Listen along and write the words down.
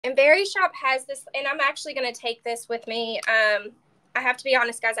And Berry Shop has this, and I'm actually going to take this with me. I have to be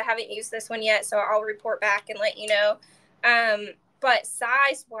honest, guys, I haven't used this one yet, so I'll report back and let you know. But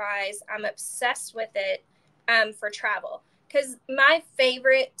size-wise, I'm obsessed with it for travel. Because my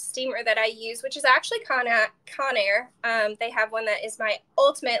favorite steamer that I use, which is actually Conair, they have one that is my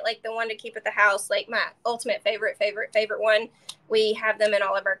ultimate, like the one to keep at the house, like my ultimate favorite one. We have them in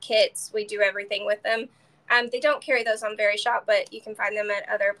all of our kits. We do everything with them. They don't carry those on Very Shop, but you can find them at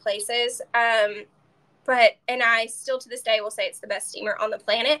other places. And I still to this day will say it's the best steamer on the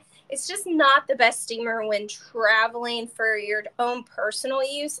planet. It's just not the best steamer when traveling for your own personal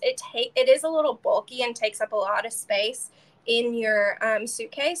use. It is a little bulky and takes up a lot of space in your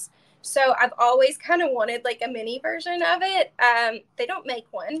suitcase. So I've always kind of wanted like a mini version of it. They don't make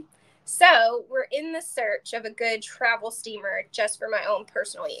one. So we're in the search of a good travel steamer just for my own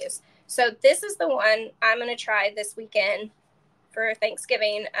personal use. So this is the one I'm going to try this weekend for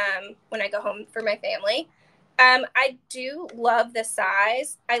Thanksgiving when I go home for my family. I do love the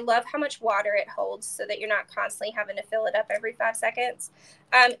size. I love how much water it holds so that you're not constantly having to fill it up every 5 seconds.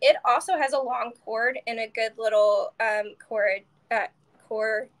 It also has a long cord and a good little cord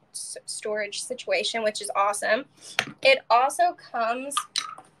storage situation, which is awesome. It also comes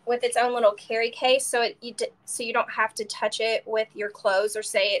with its own little carry case, so you don't have to touch it with your clothes or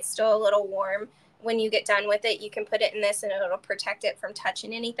say it's still a little warm. When you get done with it, you can put it in this and it'll protect it from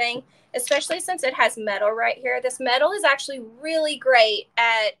touching anything, especially since it has metal right here. This metal is actually really great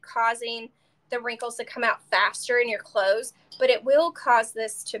at causing the wrinkles to come out faster in your clothes, but it will cause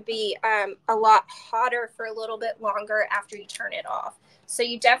this to be a lot hotter for a little bit longer after you turn it off. So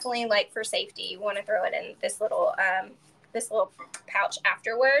you definitely, like for safety, you want to throw it in this little pouch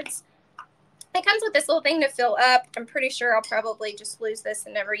afterwards. It comes with this little thing to fill up. I'm pretty sure I'll probably just lose this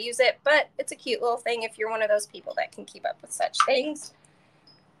and never use it, but it's a cute little thing if you're one of those people that can keep up with such things.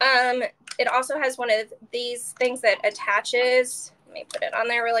 It also has one of these things that attaches. Let me put it on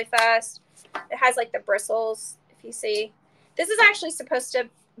there really fast. It has like the bristles, if you see. This is actually supposed to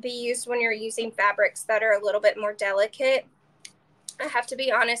be used when you're using fabrics that are a little bit more delicate. I have to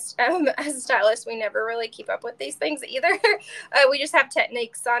be honest, as a stylist, we never really keep up with these things either. We just have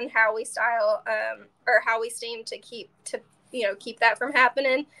techniques on how we style or how we steam to keep that from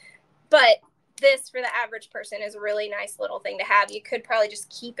happening. But this, for the average person, is a really nice little thing to have. You could probably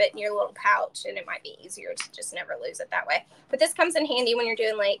just keep it in your little pouch, and it might be easier to just never lose it that way. But this comes in handy when you're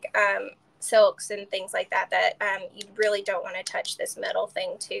doing like silks and things like that you really don't want to touch this metal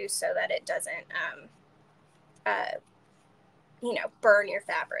thing too, so that it doesn't burn your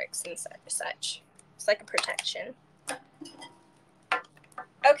fabrics and such. It's like a protection.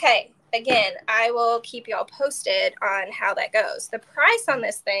 Okay, again, I will keep y'all posted on how that goes. The price on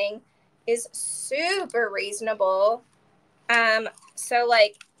this thing is super reasonable. So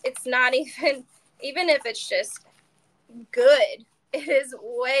like it's not even if it's just good, it is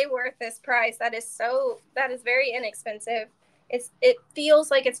way worth this price. That is very inexpensive. It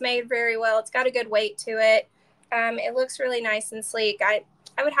feels like it's made very well. It's got a good weight to it. It looks really nice and sleek. I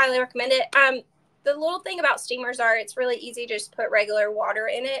would highly recommend it. The little thing about steamers it's really easy to just put regular water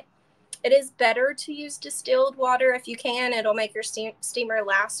in it. It is better to use distilled water if you can. It'll make your steamer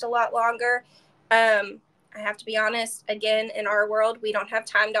last a lot longer. I have to be honest, again, in our world, we don't have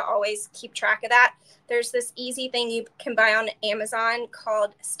time to always keep track of that. There's this easy thing you can buy on Amazon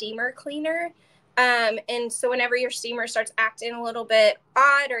called steamer cleaner. And so whenever your steamer starts acting a little bit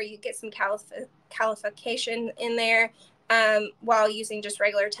odd or you get some calification in there while using just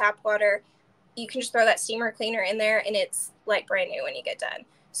regular tap water, you can just throw that steamer cleaner in there and it's like brand new when you get done.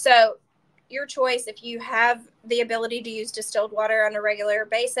 So your choice. If you have the ability to use distilled water on a regular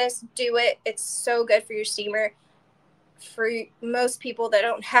basis, do it. It's so good for your steamer. For most people that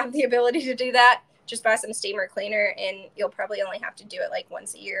don't have the ability to do that, just buy some steamer cleaner and you'll probably only have to do it like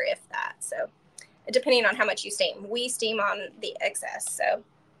once a year, if that. So depending on how much you steam. We steam on the excess. So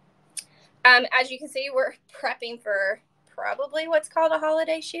as you can see, we're prepping for probably what's called a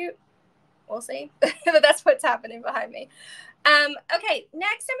holiday shoot. We'll see. But that's what's happening behind me. Okay,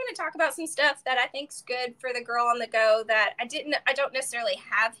 next I'm going to talk about some stuff that I think's good for the girl on the go that I don't necessarily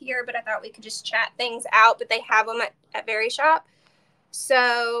have here, but I thought we could just chat things out, but they have them at Very Shop.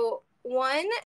 So one